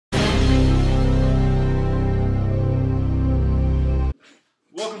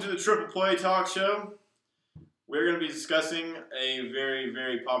Welcome to the Triple Play Talk Show. We're going to be discussing a very,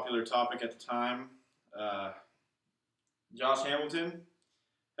 very popular topic at the time. Josh Hamilton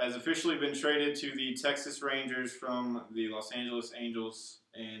has officially been traded to the Texas Rangers from the Los Angeles Angels,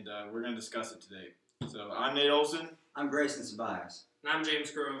 and we're going to discuss it today. So I'm Nate Olson. I'm Grayson Sabias. And I'm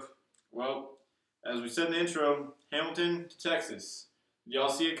James Grove. Well, as we said in the intro, Hamilton to Texas. Did y'all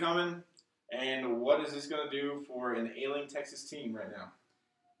see it coming? And what is this going to do for an ailing Texas team right now?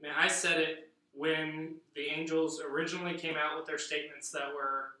 Man, I said it when the Angels originally came out with their statements that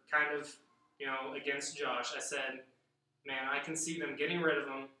were kind of, against Josh. I said, man, I can see them getting rid of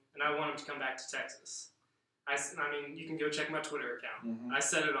him, and I want him to come back to Texas. I mean, you can go check my Twitter account. Mm-hmm. I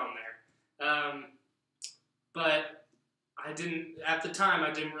said it on there. But I didn't, at the time, I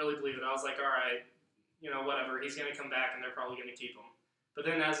didn't really believe it. I was like, all right, whatever. He's going to come back, and they're probably going to keep him. But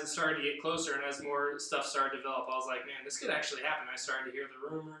then as it started to get closer and as more stuff started to develop, I was like, man, this could actually happen. I started to hear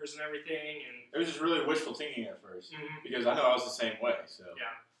the rumors and everything. And it was just really wishful thinking at first, mm-hmm. because I know I was the same way. So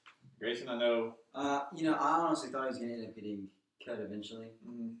yeah. Grayson, I know. I honestly thought he was going to end up getting cut eventually.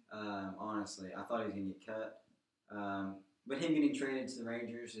 Mm-hmm. Honestly, I thought he was going to get cut. But him getting traded to the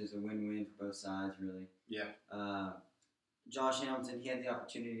Rangers is a win-win for both sides, really. Yeah. Josh Hamilton, he had the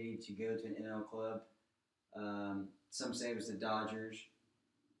opportunity to go to an NL club. Some say it was the Dodgers.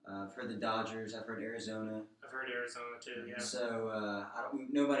 I've heard the Dodgers. I've heard Arizona. I've heard Arizona too. Yeah. So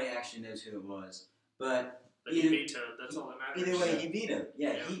nobody actually knows who it was, but he vetoed. That's all that matters. Either way, he vetoed.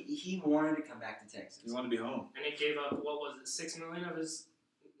 Yeah. He wanted to come back to Texas. He wanted to be home, and he gave up $6 million of his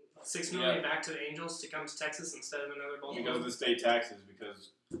 $6 million back to the Angels to come to Texas instead of another Baltimore. Because of the state taxes. Because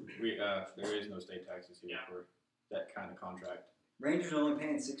there is no state taxes here for that kind of contract. Rangers are only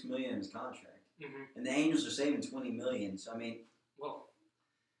paying $6 million in his contract, and the Angels are saving $20 million. So I mean, well.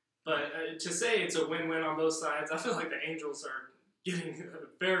 But to say it's a win-win on both sides, I feel like the Angels are getting a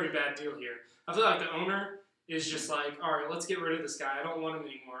very bad deal here. I feel like the owner is just like, all right, let's get rid of this guy. I don't want him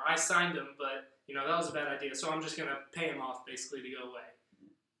anymore. I signed him, but, that was a bad idea. So I'm just going to pay him off, basically, to go away.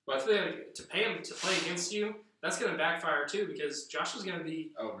 But I feel like to pay him to play against you, that's going to backfire, too, because Josh is going to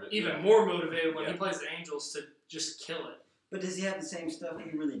be even more motivated when he plays the Angels to just kill it. But does he have the same stuff?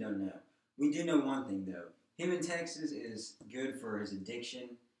 We really don't know. We do know one thing, though. Him in Texas is good for his addiction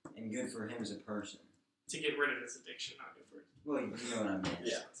and good for him as a person. To get rid of his addiction, not good for it. Well, you know what I mean.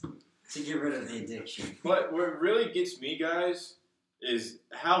 Yeah. To get rid of the addiction. But what really gets me, guys, is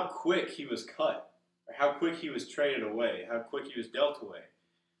how quick he was cut. Or how quick he was traded away. How quick he was dealt away.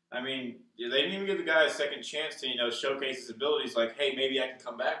 I mean, they didn't even give the guy a second chance to, showcase his abilities. Like, hey, maybe I can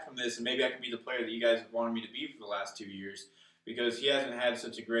come back from this, and maybe I can be the player that you guys have wanted me to be for the last 2 years. Because he hasn't had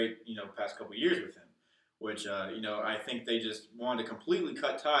such a great, past couple of years with him. Which, I think they just wanted to completely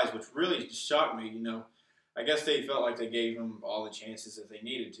cut ties, which really just shocked me. I guess they felt like they gave him all the chances that they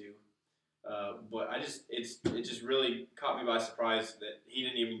needed to. But it just really caught me by surprise that he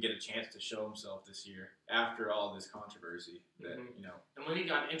didn't even get a chance to show himself this year after all this controversy. That And when he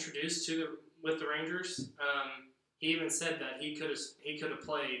got introduced with the Rangers, he even said that he could have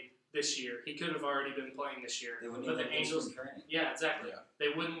played this year. He could have already been playing this year. But the Angels, yeah, exactly. Yeah.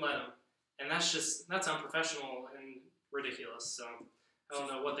 They wouldn't let him. And that's unprofessional and ridiculous. So I don't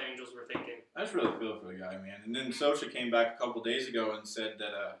know what the Angels were thinking. I just really feel for the guy, man. And then Socha came back a couple days ago and said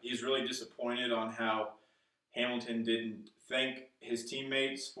that he's really disappointed on how Hamilton didn't thank his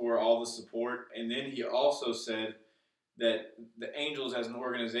teammates for all the support. And then he also said that the Angels as an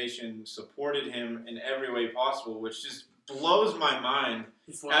organization supported him in every way possible, which just blows my mind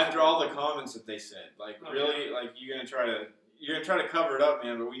after all the comments that they said. Like, really? Yeah. Like, you're gonna try to cover it up,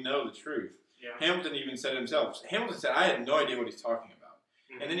 man, but we know the truth. Yeah. Hamilton even said it himself. Hamilton said, I had no idea what he's talking about.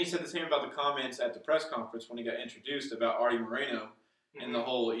 Mm-hmm. And then he said the same about the comments at the press conference when he got introduced about Artie Moreno and the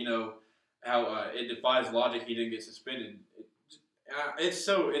whole, how it defies logic he didn't get suspended. It's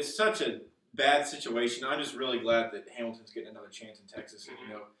such a bad situation. I'm just really glad that Hamilton's getting another chance in Texas.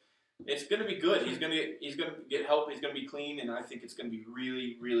 And, it's going to be good. He's going to get help. He's going to be clean, and I think it's going to be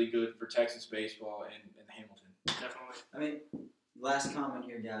really, really good for Texas baseball and Hamilton. Definitely. I mean, last comment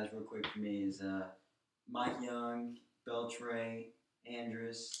here, guys, real quick for me is Mike Young, Beltre,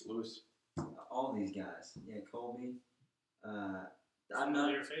 Andrus, Lewis, all these guys. Yeah, Colby.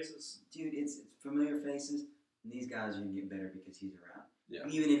 Familiar faces. Dude, it's familiar faces, and these guys are going to get better because he's around. Yeah.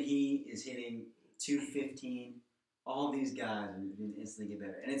 Even if he is hitting 215, all these guys are going to instantly get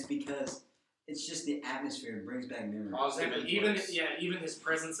better. And it's because it's just the atmosphere. It brings back memories. Even his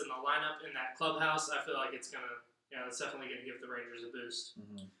presence in the lineup in that clubhouse, I feel like it's definitely going to give the Rangers a boost.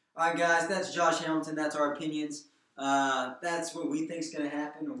 Mm-hmm. All right, guys, that's Josh Hamilton. That's our opinions. That's what we think is going to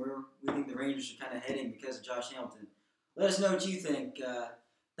happen, and where we think the Rangers are kind of heading because of Josh Hamilton. Let us know what you think.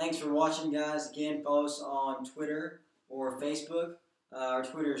 Thanks for watching, guys. Again, follow us on Twitter or Facebook. Our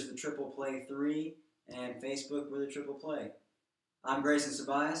Twitter is the Triple Play 3, and Facebook we're the Triple Play. I'm Grayson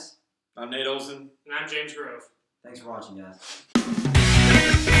Sabias. I'm Nate Olson. And I'm James Grove. Thanks for watching,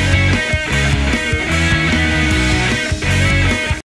 guys.